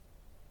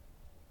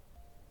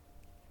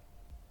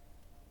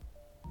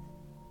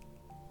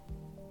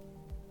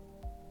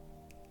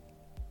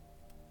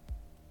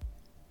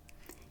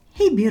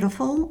Hey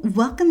beautiful,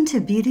 welcome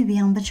to Beauty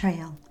Beyond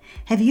Betrayal.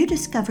 Have you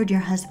discovered your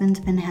husband's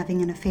been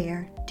having an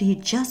affair? Do you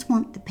just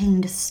want the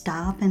pain to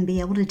stop and be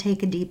able to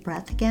take a deep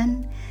breath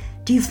again?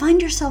 Do you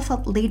find yourself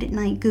up late at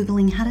night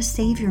Googling how to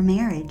save your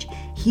marriage,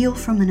 heal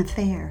from an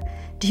affair?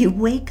 Do you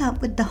wake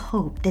up with the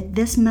hope that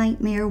this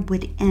nightmare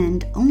would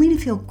end only to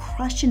feel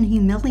crushed and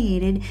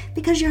humiliated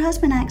because your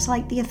husband acts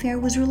like the affair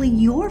was really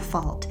your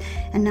fault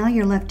and now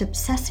you're left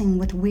obsessing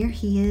with where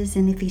he is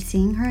and if he's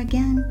seeing her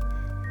again?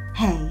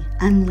 Hey,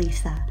 I'm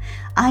Lisa.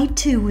 I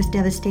too was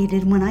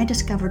devastated when I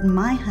discovered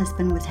my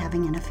husband was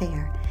having an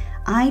affair.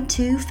 I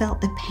too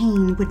felt the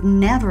pain would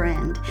never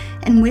end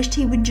and wished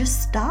he would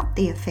just stop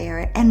the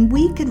affair and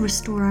we could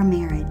restore our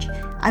marriage.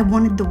 I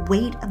wanted the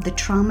weight of the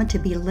trauma to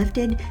be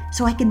lifted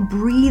so I could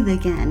breathe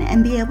again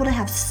and be able to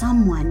have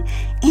someone,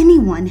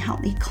 anyone help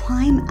me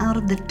climb out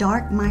of the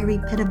dark, miry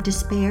pit of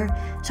despair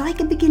so I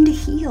could begin to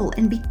heal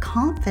and be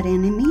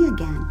confident in me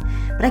again.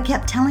 But I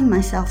kept telling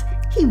myself,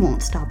 he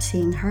won't stop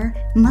seeing her.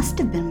 Must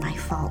have been my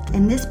fault.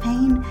 And this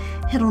pain,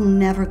 it'll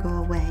never go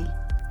away.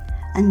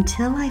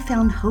 Until I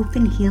found hope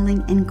and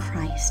healing in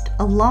Christ,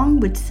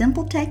 along with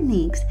simple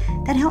techniques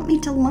that helped me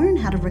to learn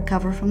how to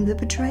recover from the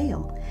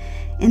betrayal.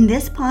 In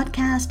this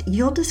podcast,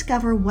 you'll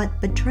discover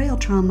what betrayal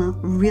trauma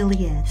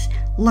really is,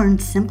 learn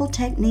simple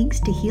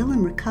techniques to heal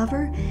and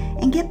recover,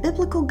 and get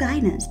biblical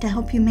guidance to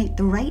help you make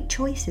the right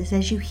choices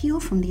as you heal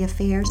from the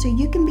affair so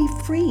you can be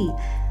free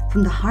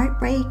from the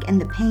heartbreak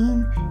and the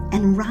pain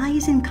and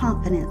rise in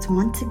confidence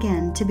once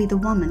again to be the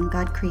woman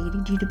God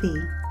created you to be.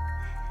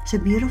 So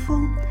beautiful,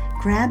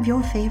 grab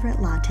your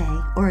favorite latte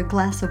or a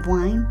glass of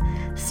wine,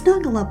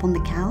 snuggle up on the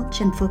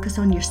couch and focus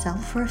on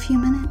yourself for a few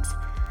minutes.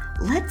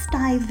 Let's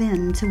dive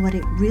into what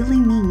it really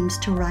means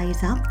to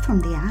rise up from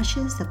the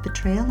ashes of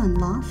betrayal and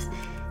loss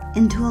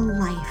into a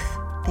life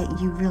that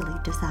you really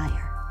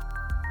desire.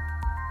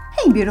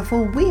 Hey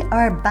beautiful, we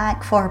are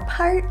back for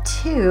part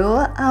 2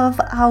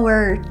 of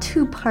our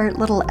 2-part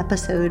little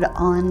episode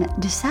on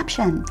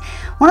deception.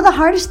 One of the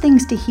hardest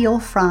things to heal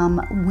from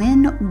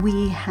when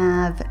we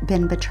have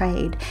been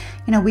betrayed.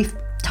 We've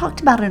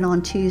talked about it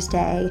on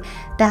Tuesday,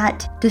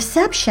 that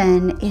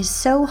deception is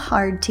so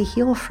hard to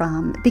heal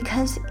from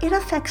because it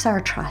affects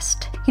our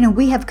trust.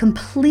 We have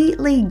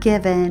completely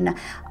given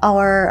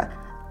our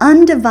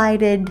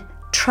undivided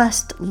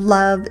trust,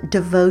 love,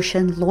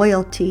 devotion,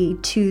 loyalty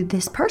to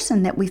this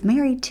person that we've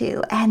married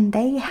to, and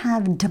they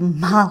have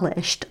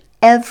demolished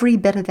every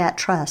bit of that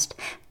trust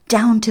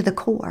down to the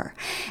core.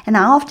 And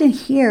I often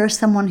hear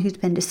someone who's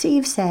been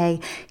deceived say,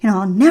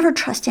 I'll never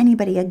trust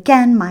anybody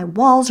again. My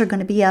walls are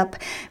going to be up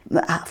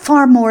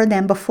far more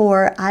than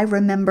before. I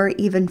remember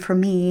even for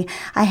me,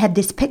 I had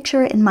this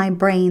picture in my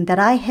brain that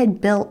I had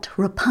built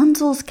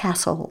Rapunzel's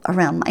castle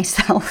around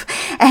myself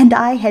and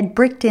I had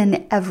bricked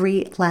in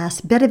every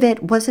last bit of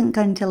it, wasn't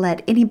going to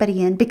let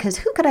anybody in because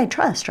who could I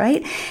trust,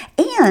 right?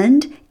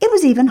 And it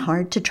was even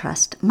hard to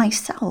trust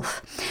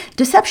myself.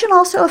 Deception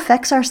also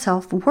affects our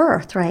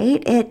self-worth,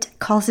 right? It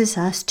causes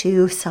us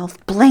to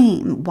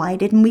self-blame. Why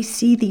didn't we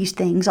see these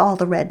things? All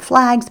the red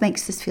flags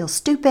makes us feel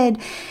stupid.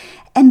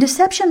 And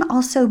deception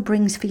also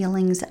brings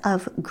feelings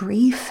of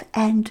grief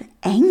and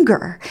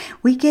anger.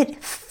 We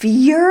get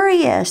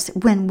furious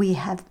when we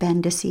have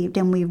been deceived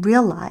and we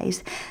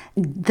realize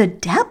the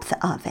depth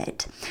of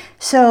it.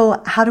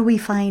 So how do we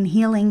find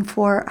healing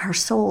for our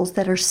souls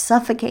that are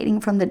suffocating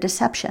from the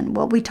deception?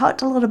 Well, we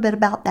talked a little bit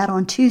about that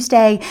on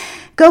Tuesday.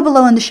 Go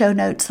below in the show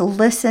notes,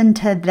 listen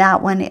to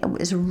that one. It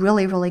was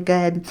really, really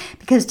good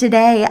because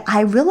today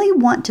I really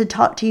want to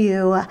talk to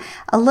you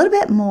a little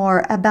bit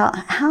more about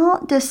how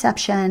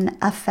deception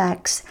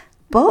affects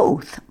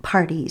both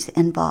parties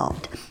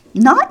involved,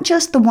 not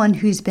just the one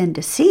who's been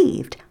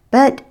deceived,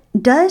 but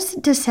does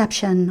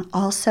deception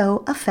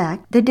also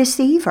affect the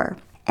deceiver?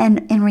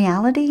 And in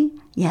reality,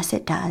 yes,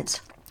 it does.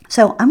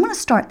 So I'm going to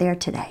start there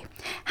today.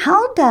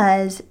 How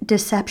does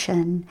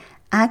deception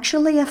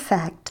actually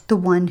affect the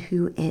one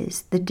who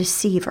is the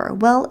deceiver?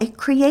 Well, it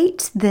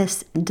creates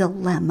this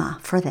dilemma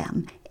for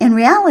them. In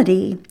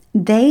reality,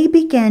 they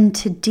begin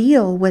to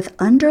deal with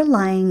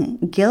underlying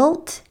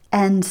guilt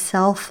and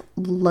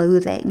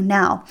self-loathing.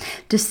 Now,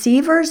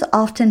 deceivers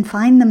often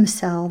find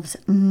themselves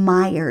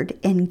mired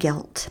in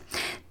guilt.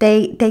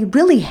 They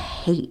really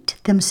hate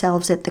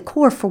themselves at the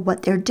core for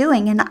what they're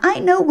doing. And I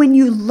know when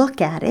you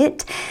look at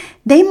it,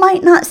 they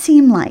might not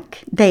seem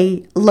like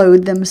they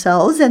loathe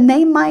themselves and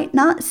they might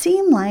not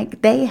seem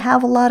like they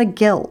have a lot of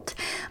guilt.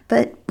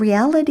 But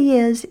reality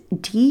is,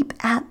 deep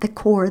at the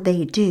core,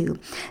 they do.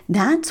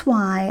 That's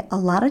why a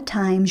lot of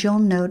times you'll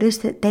notice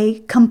that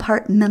they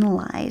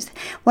compartmentalize.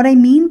 What I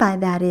mean by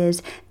that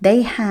is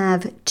they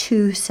have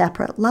 2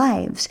 separate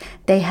lives.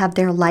 They have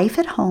their life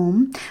at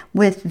home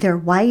with their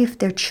wife,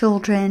 their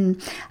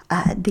children,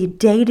 the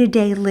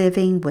day-to-day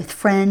living with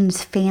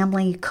friends,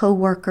 family,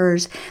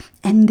 coworkers,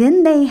 and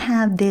then they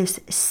have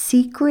this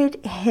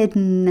secret,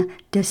 hidden,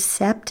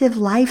 deceptive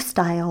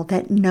lifestyle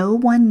that no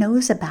one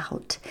knows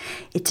about.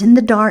 It's in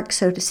the dark,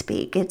 so to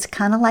speak. It's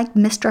kind of like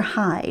Mr.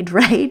 Hyde,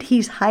 right?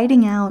 He's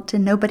hiding out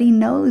and nobody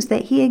knows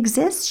that he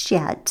exists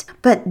yet.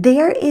 But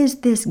there is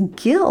this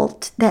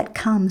guilt that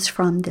comes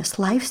from this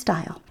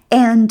lifestyle.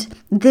 And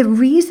the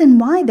reason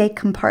why they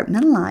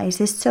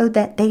compartmentalize is so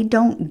that they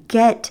don't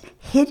get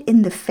hit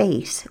in the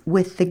face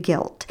with the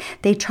guilt.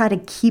 They try to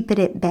keep it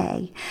at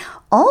bay.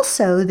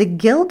 Also, the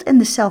guilt and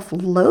the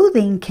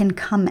self-loathing can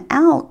come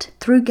out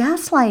through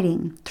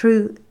gaslighting,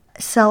 through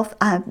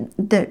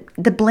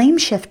the blame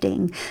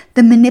shifting,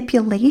 the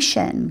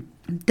manipulation,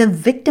 the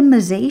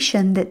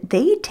victimization that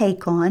they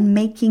take on,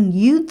 making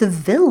you the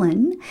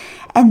villain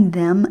and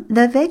them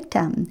the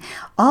victim.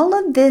 All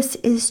of this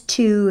is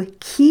to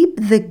keep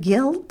the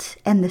guilt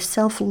and the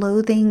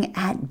self-loathing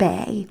at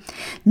bay,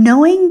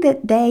 knowing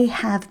that they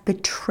have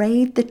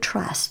betrayed the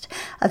trust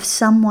of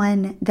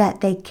someone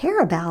that they care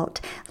about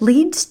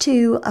leads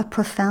to a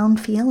profound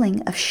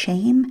feeling of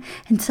shame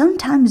and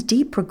sometimes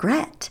deep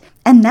regret.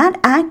 And that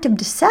act of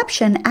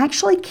deception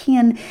actually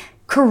can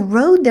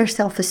corrode their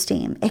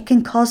self-esteem. It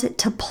can cause it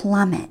to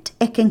plummet.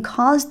 It can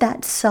cause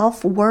that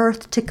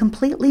self-worth to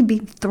completely be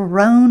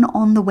thrown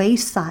on the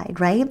wayside,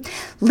 right?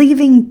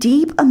 Leaving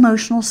deep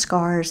emotional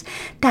scars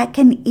that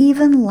can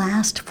even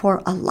last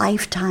for a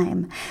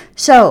lifetime.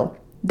 So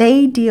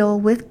they deal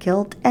with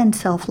guilt and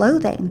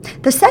self-loathing.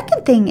 The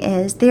second thing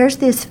is there's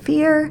this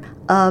fear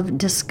of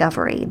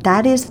discovery.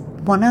 That is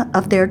one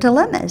of their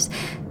dilemmas.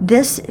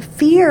 This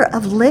fear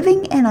of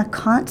living in a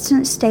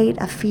constant state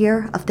of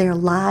fear of their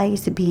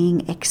lies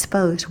being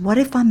exposed. What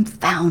if I'm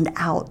found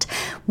out?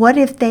 What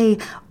if they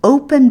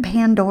open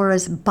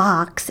Pandora's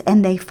box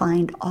and they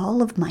find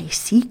all of my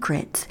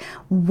secrets?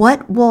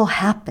 What will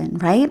happen,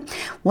 right?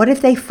 What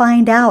if they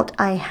find out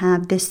I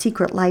have this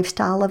secret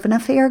lifestyle of an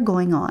affair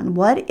going on?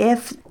 What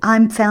if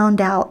I'm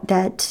found out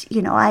that,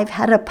 I've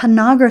had a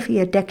pornography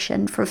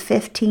addiction for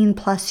 15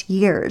 plus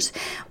years?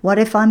 What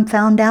if I'm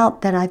found out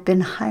that I've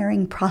been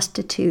hiring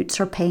prostitutes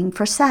or paying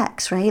for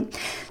sex, right?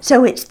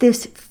 So it's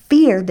this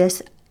fear,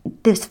 this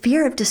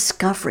fear of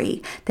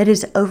discovery that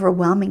is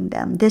overwhelming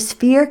them. This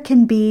fear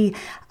can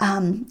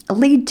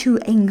lead to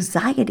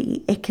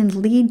anxiety. It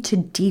can lead to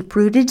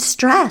deep-rooted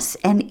stress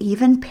and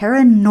even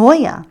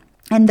paranoia.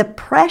 And the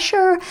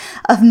pressure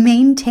of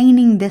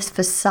maintaining this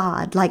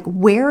facade, like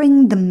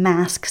wearing the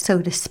mask,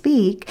 so to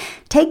speak,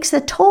 takes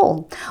a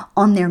toll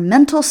on their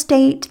mental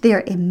state,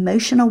 their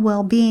emotional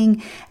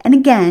well-being. And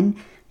again,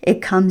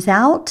 it comes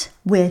out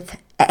with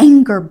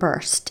anger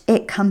burst.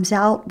 It comes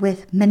out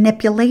with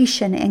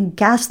manipulation and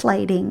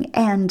gaslighting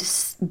and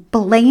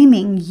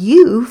blaming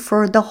you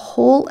for the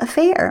whole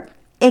affair.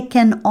 It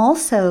can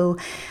also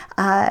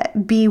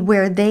be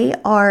where they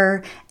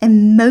are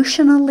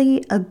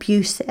emotionally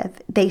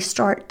abusive. They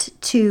start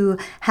to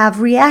have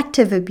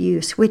reactive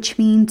abuse, which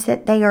means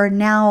that they are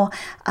now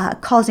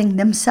causing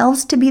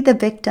themselves to be the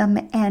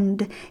victim,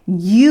 and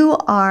you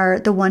are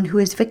the one who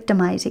is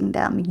victimizing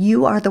them.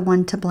 You are the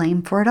one to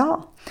blame for it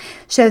all.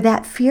 So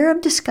that fear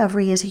of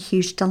discovery is a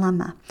huge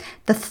dilemma.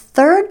 The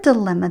third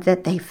dilemma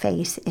that they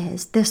face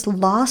is this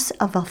loss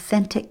of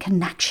authentic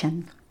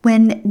connection.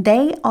 When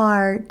they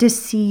are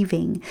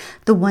deceiving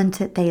the ones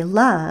that they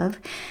love,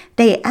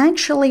 they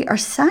actually are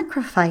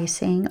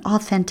sacrificing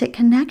authentic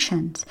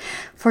connections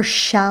for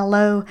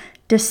shallow,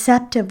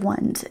 deceptive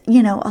ones.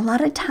 A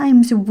lot of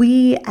times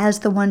we, as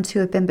the ones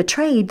who have been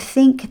betrayed,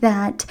 think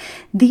that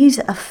these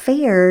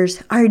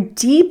affairs are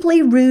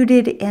deeply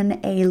rooted in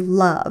a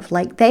love,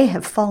 like they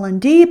have fallen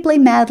deeply,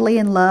 madly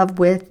in love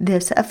with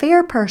this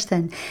affair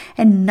person.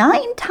 And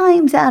 9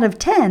 times out of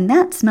 10,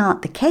 that's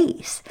not the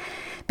case.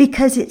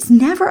 Because it's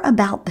never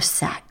about the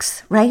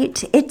sex,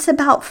 right? It's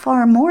about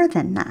far more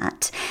than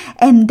that.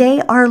 And they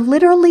are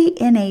literally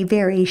in a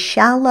very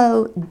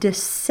shallow,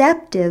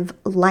 deceptive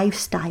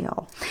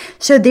lifestyle.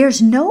 So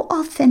there's no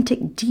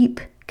authentic,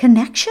 deep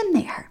connection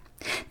there.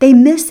 They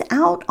miss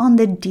out on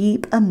the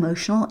deep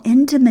emotional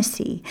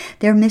intimacy.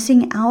 They're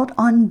missing out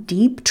on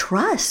deep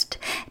trust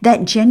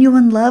that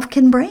genuine love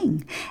can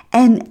bring.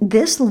 And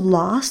this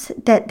loss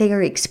that they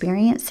are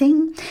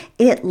experiencing,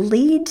 it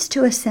leads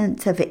to a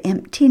sense of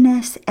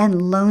emptiness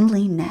and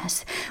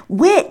loneliness,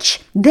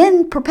 which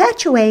then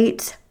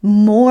perpetuates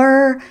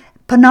more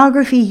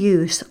pornography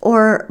use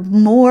or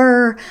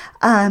more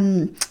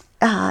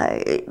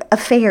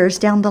affairs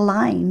down the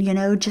line,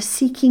 just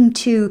seeking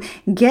to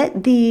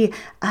get the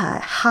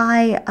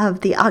high of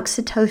the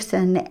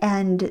oxytocin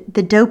and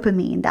the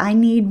dopamine. I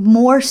need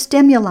more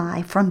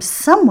stimuli from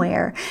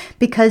somewhere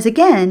because,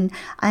 again,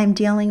 I'm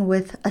dealing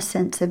with a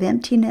sense of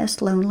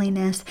emptiness,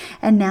 loneliness,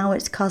 and now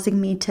it's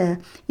causing me to,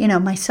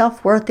 my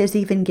self-worth is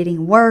even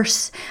getting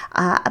worse.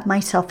 My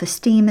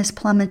self-esteem is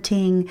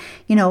plummeting.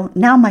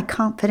 Now my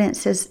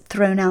confidence is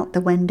thrown out the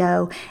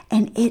window,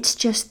 and it's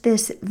just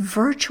this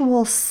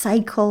virtual cycle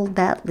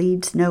that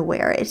leads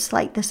nowhere. It's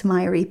like this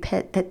miry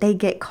pit that they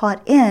get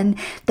caught in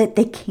that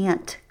they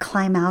can't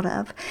climb out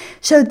of.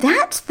 So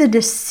that's the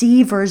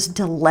deceiver's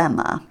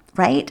dilemma,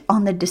 right?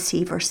 On the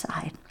deceiver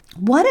side.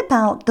 What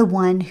about the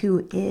one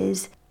who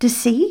is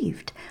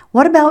deceived?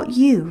 What about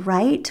you,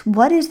 right?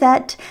 What is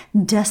that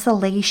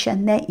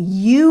desolation that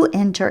you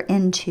enter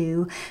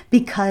into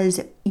because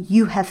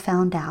you have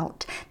found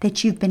out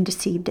that you've been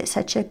deceived at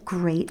such a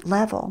great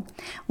level?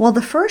 Well,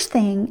 the first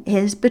thing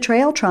is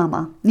betrayal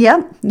trauma.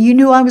 Yep, you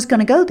knew I was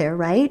going to go there,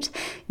 right?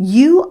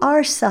 You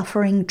are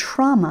suffering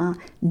trauma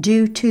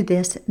due to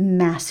this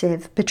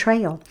massive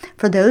betrayal.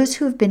 For those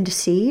who have been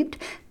deceived,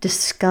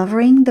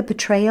 discovering the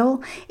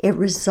betrayal, it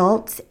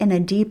results in a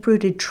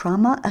deep-rooted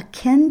trauma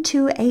akin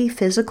to a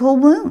physical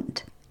wound.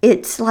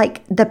 It's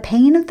like the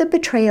pain of the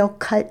betrayal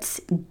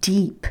cuts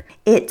deep.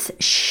 It's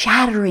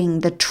shattering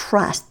the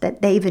trust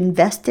that they've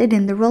invested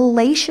in the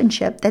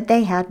relationship that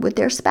they had with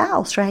their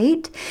spouse,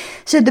 right?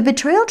 So the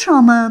betrayal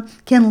trauma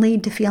can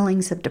lead to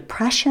feelings of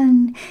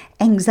depression,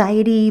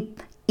 anxiety,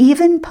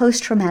 even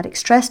post-traumatic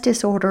stress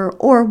disorder,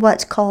 or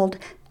what's called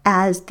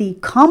as the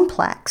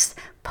complex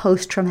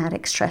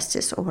post-traumatic stress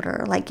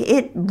disorder. Like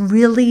it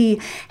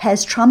really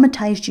has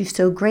traumatized you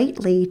so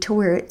greatly to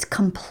where it's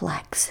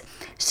complex.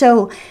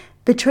 So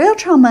betrayal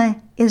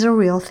trauma is a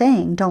real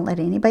thing. Don't let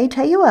anybody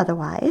tell you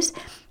otherwise.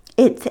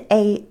 It's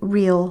a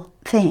real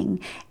thing.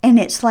 And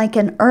it's like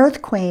an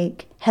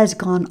earthquake has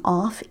gone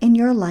off in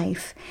your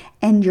life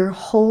and your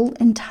whole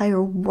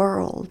entire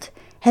world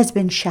has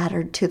been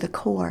shattered to the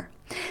core.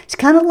 It's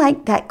kind of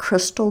like that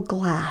crystal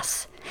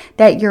glass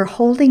that you're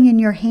holding in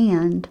your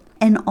hand,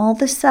 and all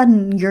of a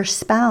sudden your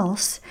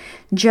spouse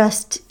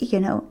just,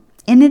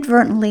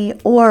 inadvertently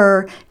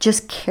or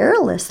just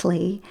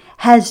carelessly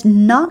has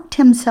knocked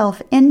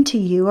himself into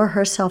you or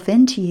herself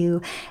into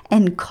you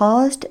and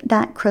caused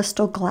that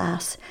crystal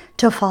glass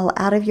to fall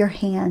out of your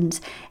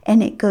hands,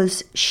 and it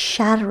goes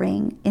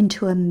shattering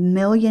into a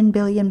million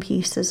billion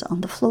pieces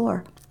on the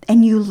floor.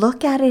 And you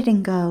look at it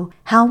and go,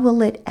 how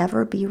will it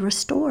ever be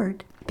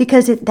restored?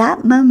 Because at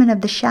that moment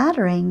of the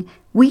shattering,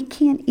 we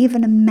can't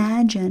even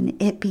imagine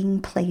it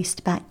being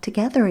placed back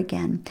together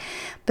again.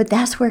 But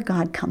that's where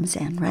God comes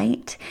in,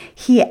 right?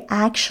 He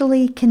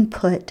actually can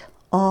put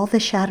all the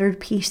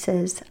shattered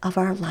pieces of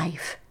our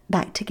life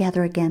back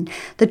together again.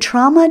 The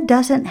trauma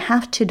doesn't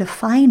have to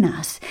define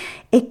us.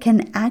 It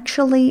can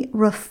actually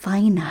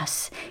refine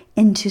us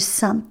into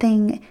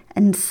something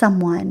and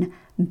someone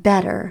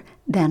better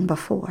than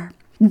before.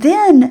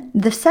 Then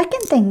the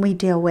second thing we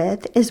deal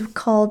with is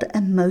called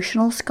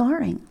emotional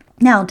scarring.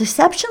 Now,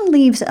 deception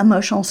leaves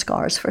emotional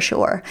scars for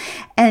sure.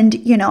 And,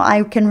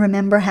 I can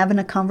remember having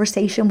a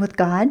conversation with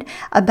God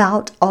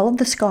about all of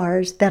the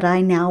scars that I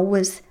now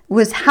was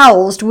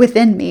housed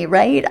within me,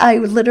 right? I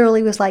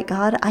literally was like,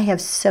 God, I have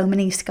so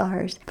many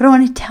scars. But I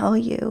want to tell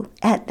you,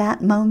 at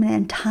that moment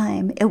in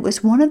time, it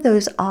was one of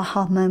those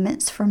aha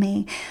moments for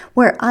me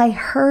where I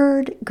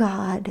heard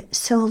God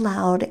so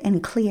loud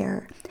and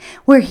clear,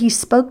 where he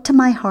spoke to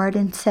my heart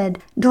and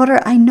said, daughter,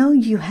 I know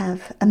you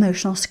have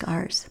emotional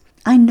scars.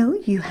 I know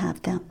you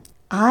have them.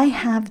 I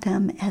have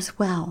them as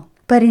well.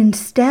 But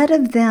instead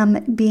of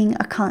them being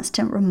a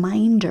constant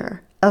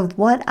reminder of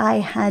what I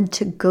had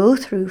to go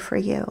through for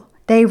you,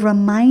 they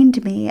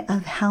remind me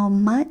of how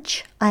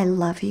much I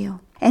love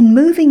you. And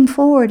moving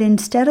forward,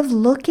 instead of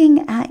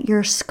looking at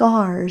your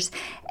scars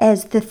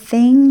as the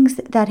things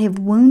that have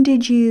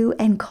wounded you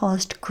and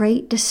caused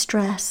great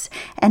distress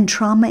and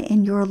trauma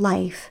in your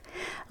life,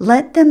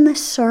 let them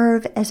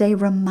serve as a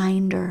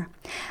reminder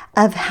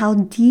of how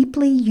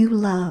deeply you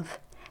love,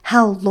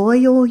 how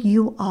loyal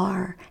you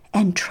are,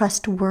 and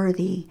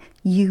trustworthy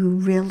you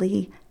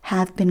really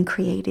have been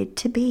created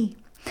to be.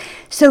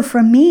 So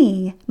for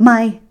me,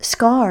 my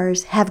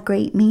scars have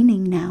great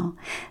meaning now.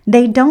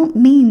 They don't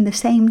mean the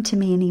same to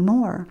me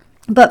anymore.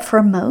 But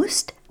for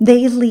most,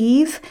 they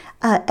leave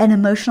an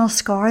emotional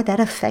scar that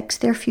affects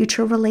their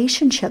future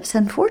relationships,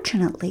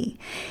 unfortunately.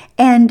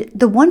 And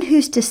the one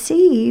who's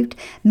deceived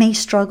may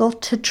struggle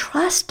to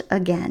trust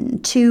again,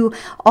 to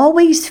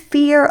always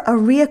fear a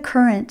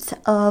reoccurrence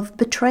of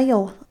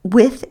betrayal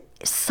with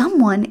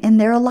someone in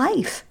their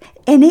life.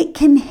 And it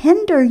can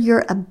hinder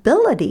your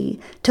ability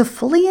to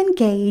fully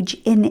engage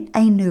in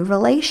a new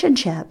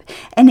relationship.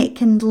 And it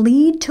can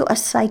lead to a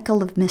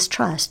cycle of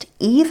mistrust,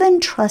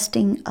 even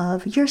trusting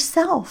of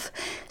yourself.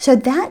 So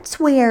that's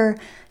where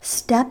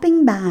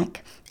stepping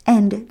back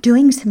and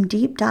doing some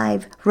deep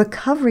dive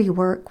recovery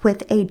work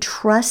with a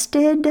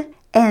trusted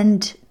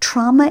and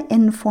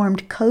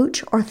trauma-informed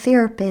coach or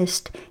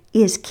therapist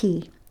is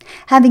key.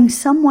 Having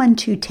someone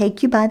to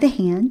take you by the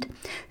hand,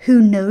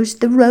 who knows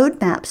the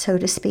roadmap, so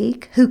to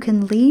speak, who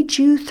can lead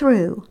you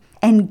through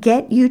and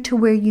get you to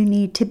where you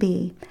need to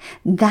be,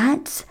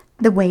 that's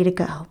the way to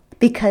go.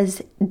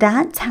 Because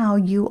that's how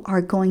you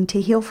are going to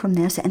heal from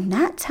this, and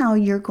that's how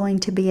you're going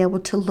to be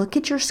able to look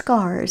at your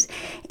scars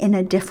in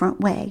a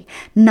different way.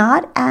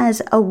 Not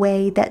as a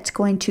way that's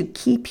going to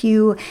keep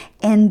you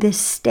in this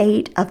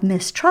state of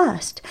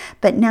mistrust,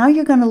 but now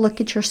you're going to look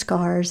at your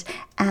scars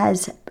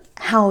as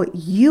how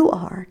you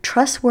are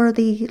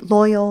trustworthy,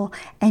 loyal,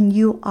 and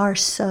you are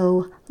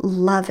so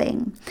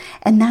loving.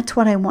 And that's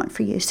what I want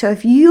for you. So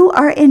if you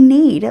are in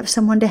need of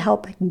someone to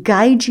help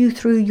guide you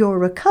through your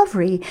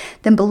recovery,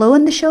 then below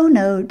in the show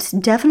notes,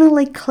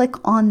 definitely click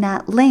on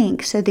that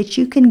link so that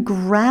you can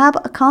grab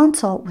a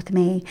consult with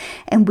me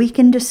and we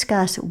can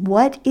discuss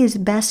what is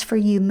best for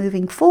you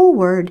moving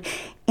forward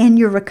in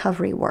your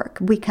recovery work.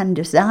 We can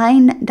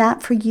design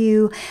that for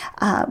you.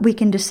 We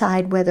can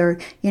decide whether,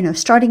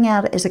 starting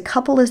out as a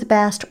couple is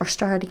best or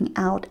starting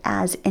out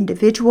as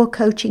individual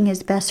coaching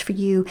is best for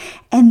you,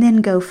 and then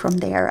go from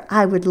there.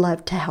 I would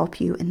love to help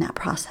you in that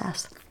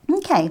process.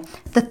 Okay,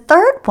 the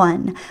third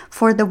one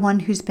for the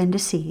one who's been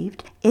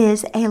deceived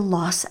is a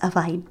loss of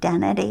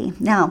identity.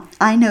 Now,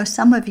 I know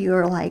some of you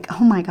are like,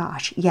 oh my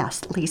gosh,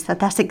 yes, Lisa,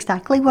 that's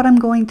exactly what I'm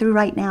going through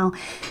right now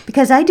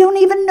because I don't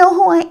even know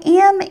who I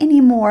am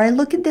anymore. I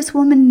look at this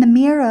woman in the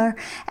mirror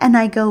and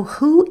I go,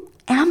 who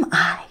am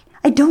I?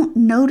 I don't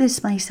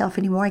notice myself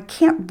anymore. I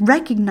can't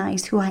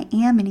recognize who I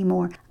am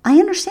anymore. I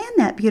understand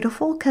that,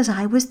 beautiful, because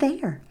I was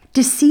there.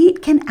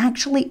 Deceit can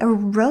actually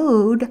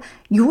erode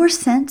your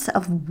sense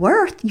of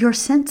worth, your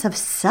sense of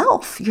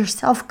self, your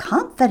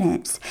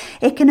self-confidence.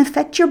 It can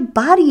affect your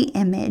body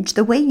image,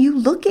 the way you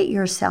look at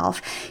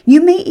yourself.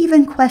 You may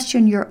even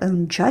question your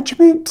own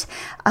judgment,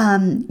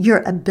 your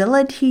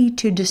ability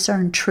to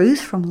discern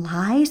truth from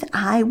lies.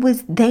 I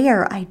was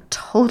there. I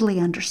totally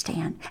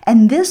understand.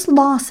 And this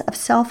loss of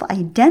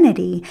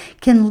self-identity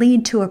can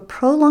lead to a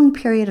prolonged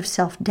period of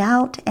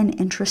self-doubt and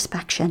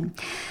introspection.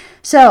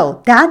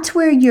 So that's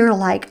where you're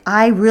like,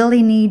 I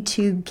really need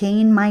to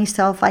gain my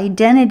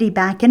self-identity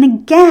back. And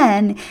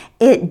again,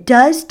 it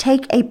does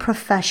take a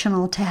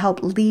professional to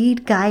help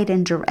lead, guide,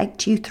 and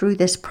direct you through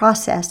this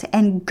process.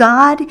 And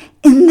God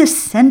in the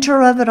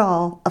center of it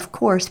all, of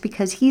course,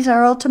 because He's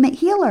our ultimate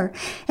healer.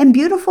 And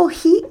beautiful,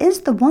 He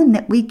is the one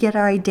that we get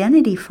our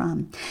identity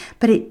from.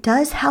 But it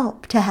does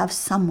help to have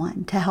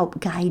someone to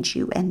help guide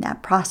you in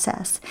that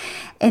process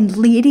and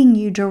leading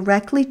you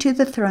directly to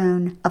the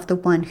throne of the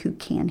one who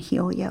can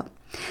heal you.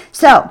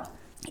 So,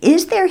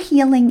 is there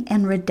healing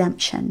and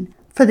redemption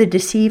for the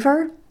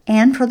deceiver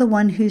and for the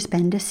one who's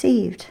been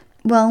deceived?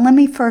 Well, let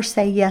me first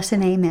say yes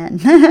and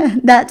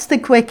amen. That's the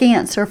quick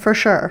answer for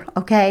sure,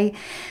 okay?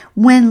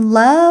 When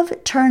love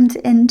turns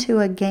into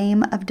a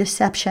game of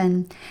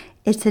deception,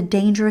 it's a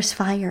dangerous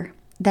fire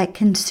that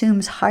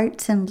consumes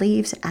hearts and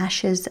leaves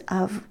ashes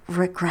of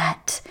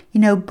regret.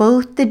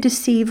 Both the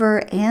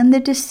deceiver and the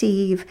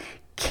deceived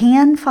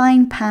can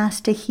find paths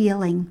to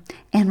healing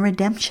and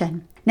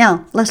redemption.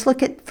 Now, let's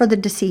look at for the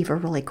deceiver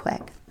really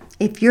quick.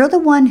 If you're the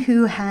one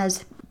who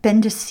has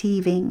been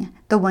deceiving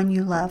the one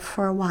you love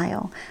for a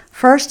while,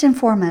 first and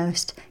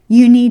foremost,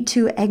 you need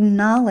to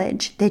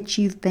acknowledge that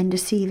you've been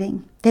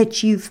deceiving,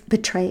 that you've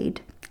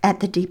betrayed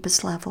at the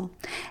deepest level.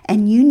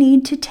 And you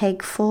need to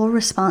take full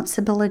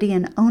responsibility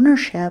and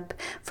ownership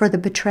for the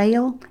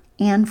betrayal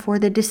and for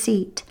the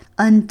deceit.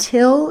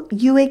 Until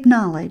you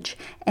acknowledge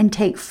and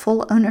take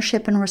full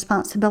ownership and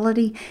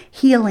responsibility,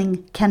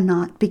 healing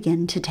cannot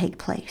begin to take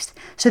place.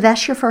 So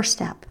that's your first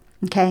step,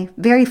 okay?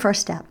 Very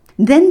first step.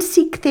 Then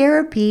seek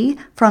therapy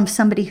from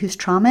somebody who's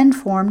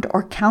trauma-informed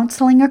or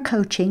counseling or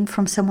coaching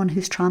from someone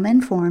who's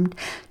trauma-informed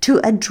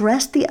to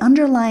address the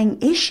underlying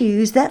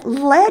issues that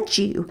led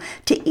you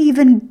to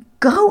even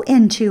go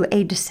into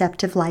a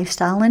deceptive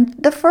lifestyle in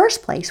the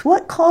first place.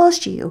 What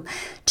caused you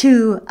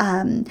to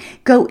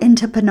go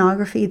into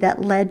pornography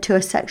that led to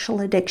a sexual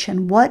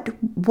addiction?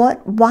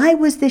 Why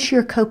was this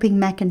your coping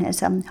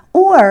mechanism?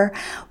 Or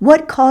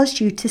what caused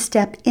you to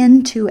step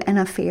into an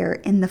affair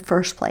in the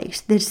first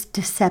place, this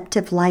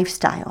deceptive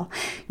lifestyle?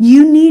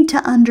 You need to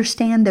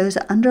understand those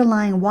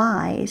underlying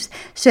whys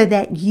so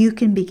that you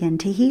can begin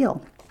to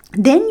heal.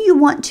 Then you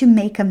want to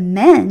make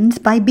amends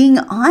by being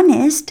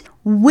honest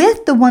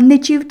with the one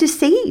that you've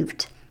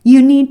deceived.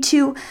 You need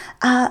to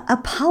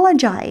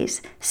apologize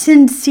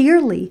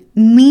sincerely,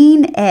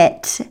 mean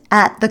it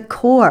at the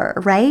core,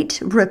 right?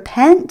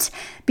 Repent,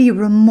 be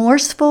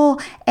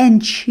remorseful,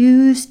 and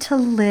choose to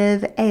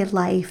live a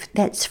life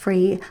that's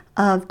free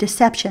of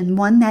deception,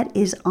 one that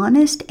is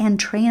honest and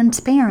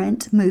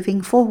transparent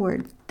moving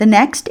forward. The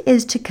next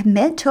is to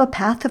commit to a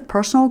path of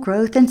personal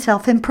growth and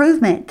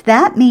self-improvement.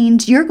 That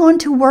means you're going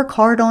to work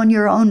hard on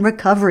your own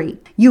recovery.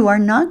 You are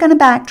not going to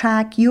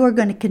backtrack. You are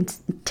going to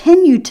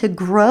continue to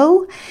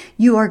grow.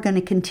 You are going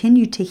to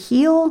continue to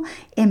heal,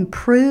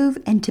 improve,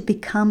 and to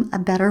become a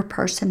better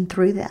person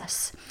through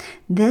this.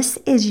 This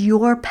is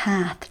your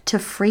path to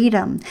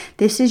freedom.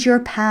 This is your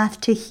path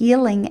to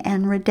healing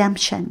and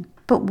redemption.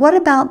 But what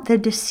about the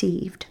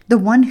deceived, the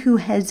one who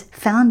has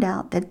found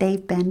out that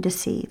they've been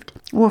deceived?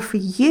 Well, for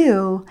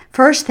you,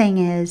 first thing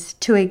is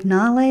to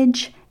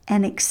acknowledge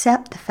and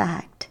accept the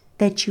fact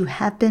that you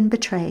have been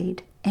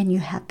betrayed and you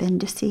have been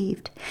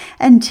deceived.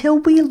 Until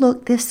we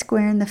look this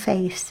square in the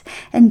face,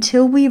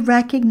 until we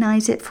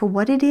recognize it for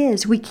what it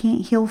is, we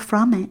can't heal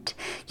from it.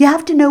 You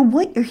have to know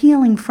what you're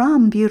healing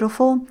from,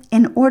 beautiful,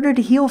 in order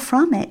to heal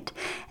from it.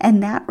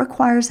 And that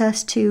requires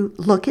us to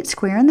look it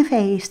square in the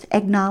face,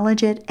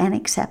 acknowledge it, and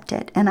accept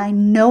it. And I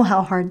know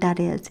how hard that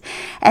is.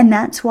 And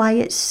that's why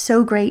it's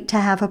so great to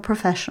have a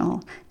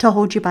professional to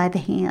hold you by the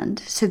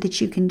hand so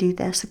that you can do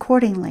this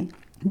accordingly.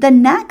 The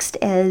next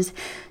is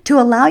to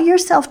allow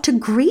yourself to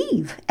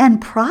grieve and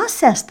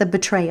process the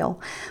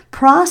betrayal.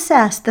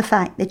 Process the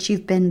fact that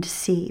you've been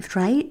deceived,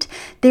 right?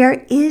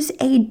 There is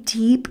a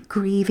deep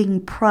grieving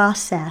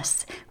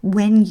process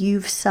when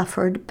you've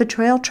suffered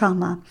betrayal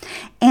trauma.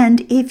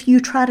 And if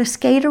you try to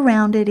skate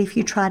around it, if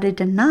you try to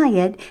deny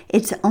it,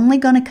 it's only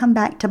going to come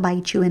back to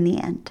bite you in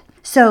the end.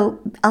 So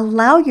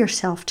allow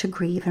yourself to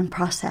grieve and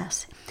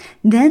process.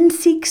 Then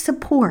seek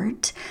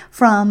support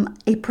from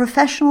a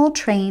professional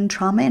trained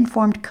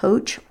trauma-informed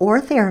coach or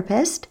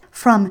therapist,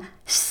 from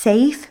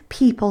safe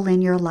people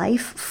in your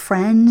life,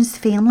 friends,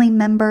 family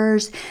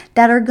members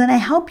that are going to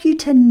help you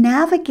to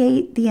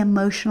navigate the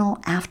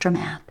emotional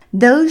aftermath.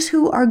 Those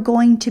who are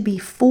going to be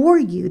for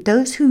you,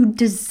 those who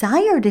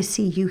desire to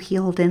see you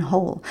healed and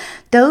whole,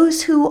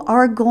 those who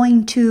are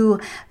going to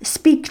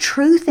speak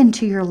truth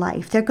into your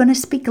life. They're going to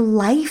speak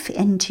life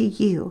into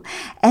you,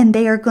 and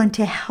they are going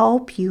to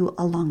help you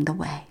along the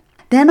way.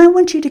 Then I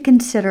want you to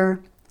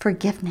consider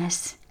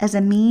forgiveness as a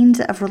means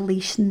of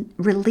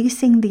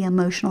releasing the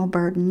emotional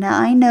burden. Now,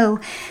 I know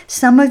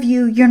some of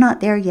you're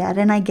not there yet,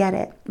 and I get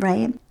it,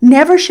 right?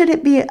 Never should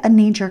it be a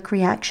knee-jerk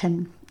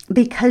reaction,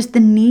 because the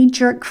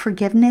knee-jerk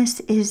forgiveness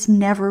is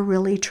never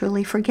really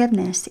truly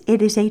forgiveness. It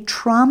is a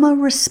trauma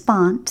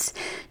response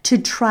to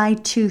try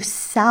to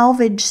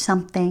salvage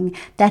something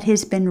that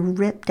has been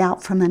ripped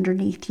out from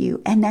underneath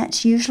you. And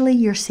that's usually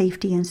your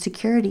safety and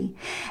security.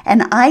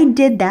 And I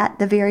did that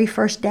the very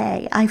first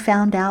day I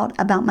found out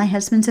about my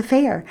husband's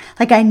affair.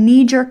 Like, I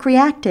knee-jerk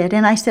reacted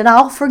and I said,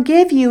 I'll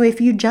forgive you if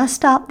you just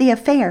stop the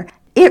affair.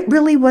 It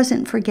really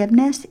wasn't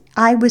forgiveness.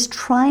 I was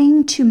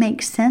trying to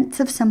make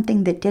sense of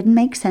something that didn't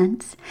make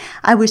sense.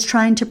 I was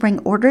trying to bring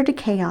order to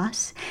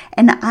chaos,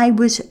 and I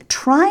was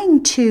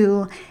trying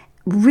to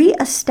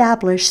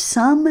reestablish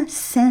some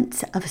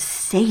sense of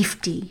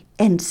safety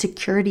and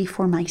security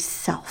for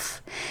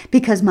myself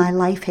because my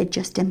life had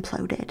just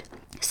imploded.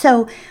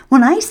 So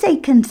when I say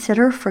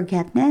consider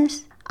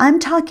forgiveness, I'm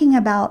talking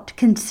about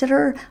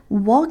consider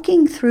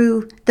walking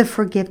through the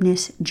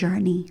forgiveness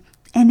journey.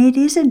 And it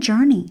is a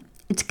journey.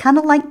 It's kind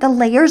of like the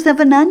layers of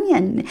an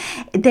onion.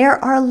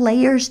 There are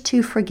layers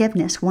to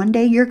forgiveness. One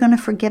day you're going to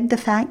forgive the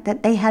fact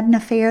that they had an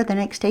affair. The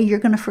next day you're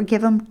going to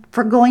forgive them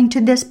for going to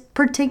this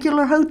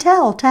particular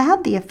hotel to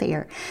have the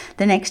affair.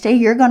 The next day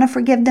you're going to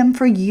forgive them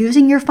for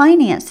using your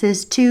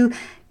finances to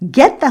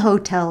get the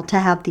hotel to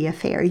have the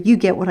affair. You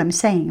get what I'm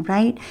saying,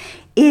 right?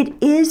 It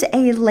is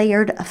a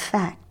layered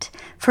effect.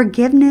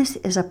 Forgiveness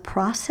is a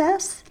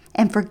process,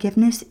 and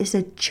forgiveness is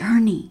a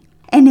journey.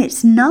 And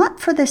it's not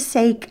for the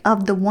sake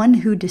of the one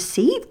who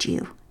deceived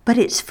you, but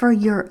it's for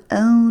your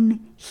own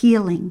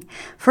healing.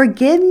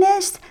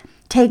 Forgiveness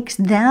takes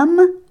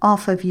them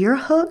off of your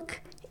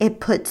hook. It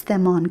puts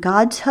them on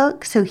God's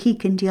hook so He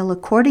can deal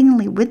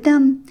accordingly with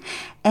them.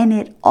 And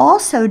it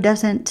also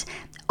doesn't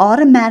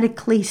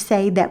automatically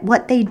say that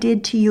what they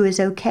did to you is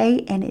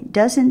okay, and it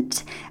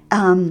doesn't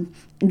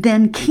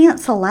then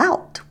cancel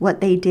out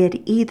what they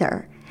did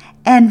either.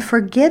 And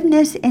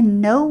forgiveness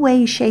in no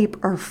way,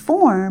 shape, or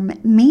form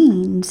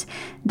means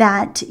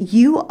that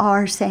you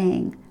are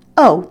saying,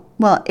 oh,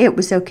 well, it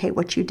was okay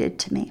what you did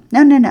to me.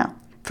 No.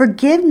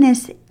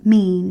 Forgiveness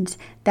means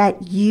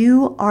that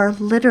you are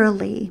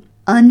literally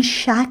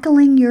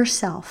unshackling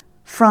yourself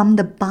from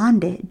the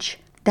bondage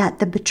that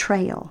the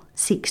betrayal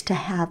seeks to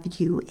have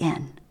you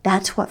in.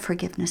 That's what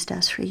forgiveness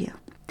does for you.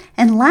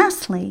 And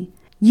lastly,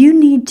 you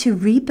need to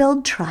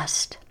rebuild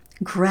trust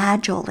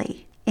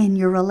gradually in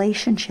your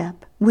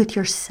relationship with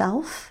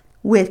yourself,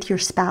 with your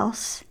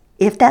spouse,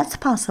 if that's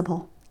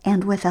possible,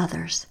 and with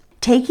others.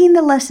 Taking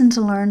the lessons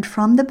learned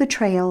from the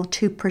betrayal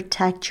to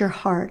protect your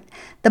heart.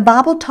 The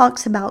Bible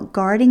talks about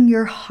guarding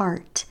your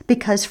heart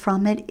because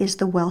from it is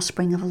the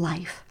wellspring of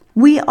life.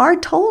 We are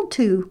told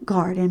to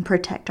guard and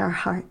protect our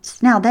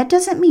hearts. Now, that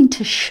doesn't mean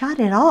to shut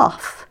it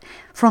off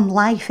from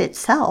life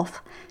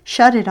itself.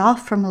 Shut it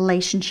off from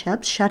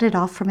relationships, shut it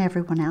off from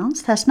everyone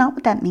else. That's not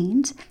what that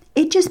means.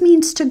 It just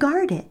means to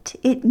guard it.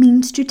 It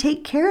means to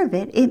take care of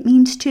it. It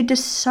means to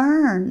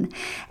discern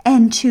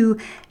and to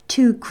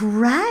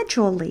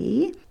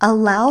gradually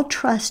allow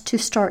trust to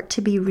start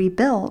to be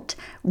rebuilt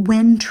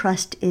when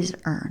trust is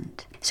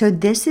earned. So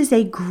this is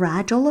a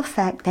gradual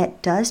effect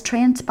that does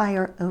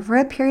transpire over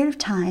a period of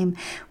time.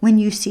 When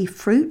you see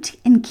fruit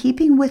in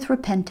keeping with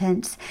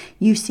repentance,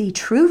 you see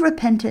true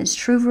repentance,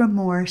 true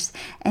remorse,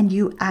 and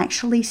you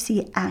actually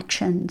see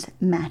actions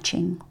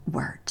matching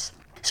words.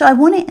 So I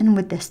want to end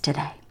with this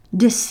today.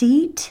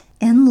 Deceit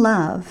in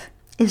love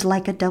is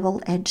like a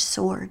double-edged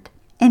sword,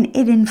 and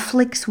it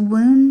inflicts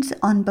wounds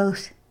on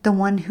both the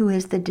one who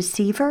is the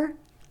deceiver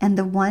and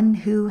the one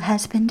who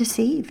has been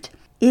deceived.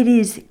 It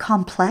is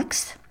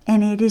complex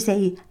and it is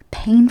a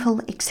painful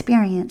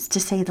experience, to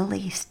say the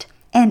least.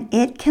 And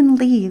it can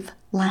leave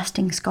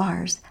lasting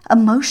scars,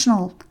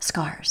 emotional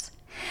scars.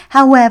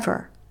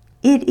 However,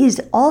 it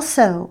is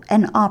also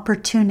an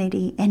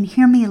opportunity, and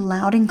hear me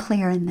loud and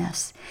clear in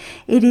this,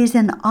 it is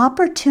an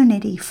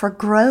opportunity for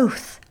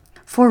growth,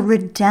 for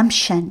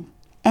redemption,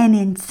 and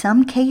in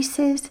some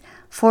cases,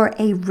 for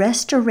a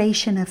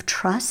restoration of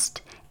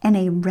trust and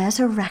a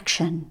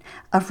resurrection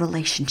of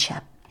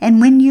relationship.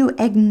 And when you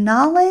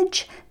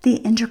acknowledge the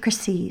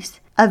intricacies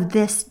of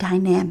this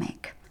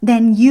dynamic,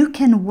 then you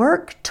can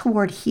work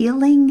toward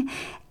healing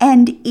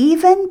and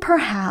even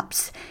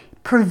perhaps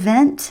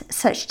prevent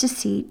such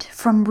deceit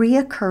from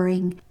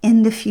reoccurring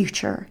in the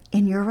future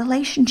in your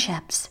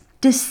relationships.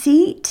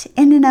 Deceit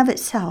in and of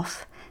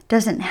itself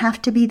doesn't have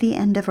to be the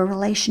end of a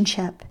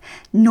relationship,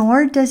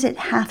 nor does it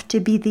have to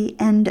be the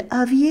end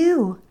of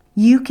you.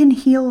 You can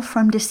heal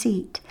from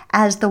deceit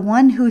as the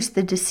one who's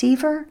the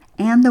deceiver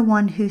and the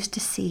one who's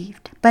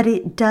deceived. But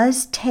it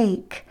does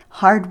take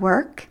hard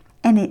work,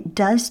 and it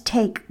does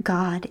take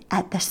God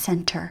at the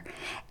center.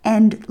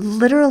 And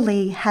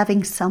literally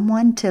having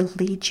someone to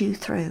lead you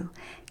through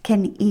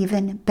can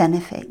even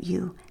benefit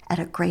you at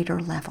a greater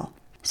level.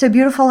 So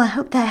beautiful, I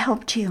hope that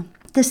helped you.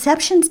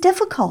 Deception's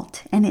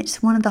difficult, and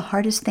it's one of the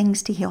hardest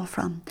things to heal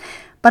from.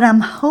 But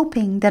I'm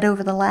hoping that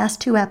over the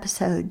last 2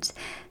 episodes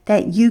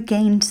that you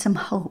gained some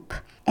hope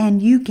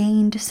and you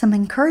gained some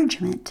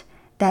encouragement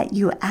that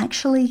you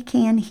actually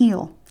can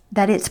heal,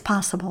 that it's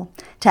possible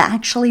to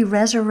actually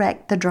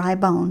resurrect the dry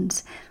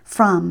bones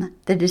from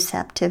the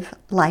deceptive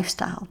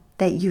lifestyle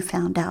that you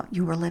found out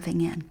you were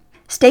living in.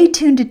 Stay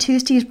tuned to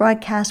Tuesday's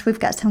broadcast. We've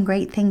got some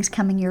great things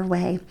coming your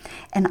way,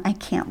 and I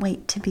can't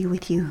wait to be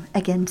with you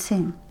again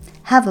soon.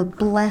 Have a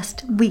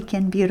blessed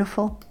weekend,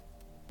 beautiful.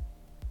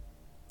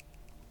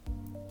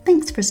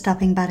 Thanks for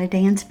stopping by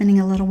today and spending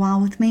a little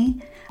while with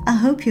me. I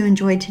hope you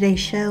enjoyed today's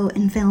show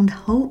and found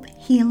hope,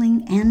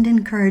 healing, and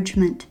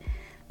encouragement.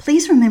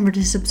 Please remember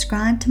to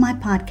subscribe to my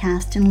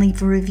podcast and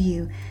leave a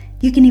review.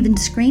 You can even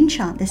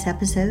screenshot this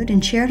episode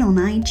and share it on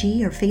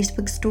IG or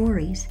Facebook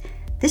stories.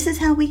 This is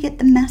how we get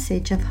the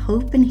message of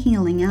hope and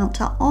healing out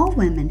to all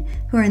women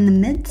who are in the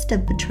midst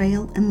of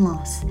betrayal and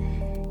loss.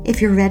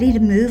 If you're ready to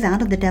move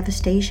out of the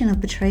devastation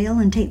of betrayal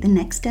and take the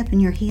next step in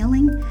your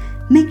healing,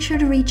 make sure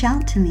to reach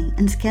out to me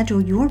and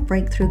schedule your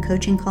breakthrough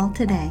coaching call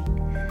today.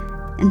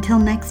 Until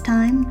next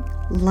time,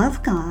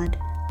 love God,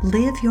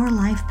 live your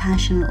life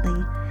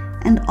passionately,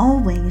 and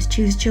always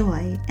choose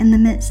joy in the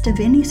midst of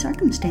any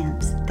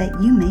circumstance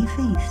that you may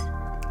face.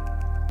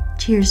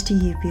 Cheers to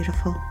you,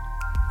 beautiful.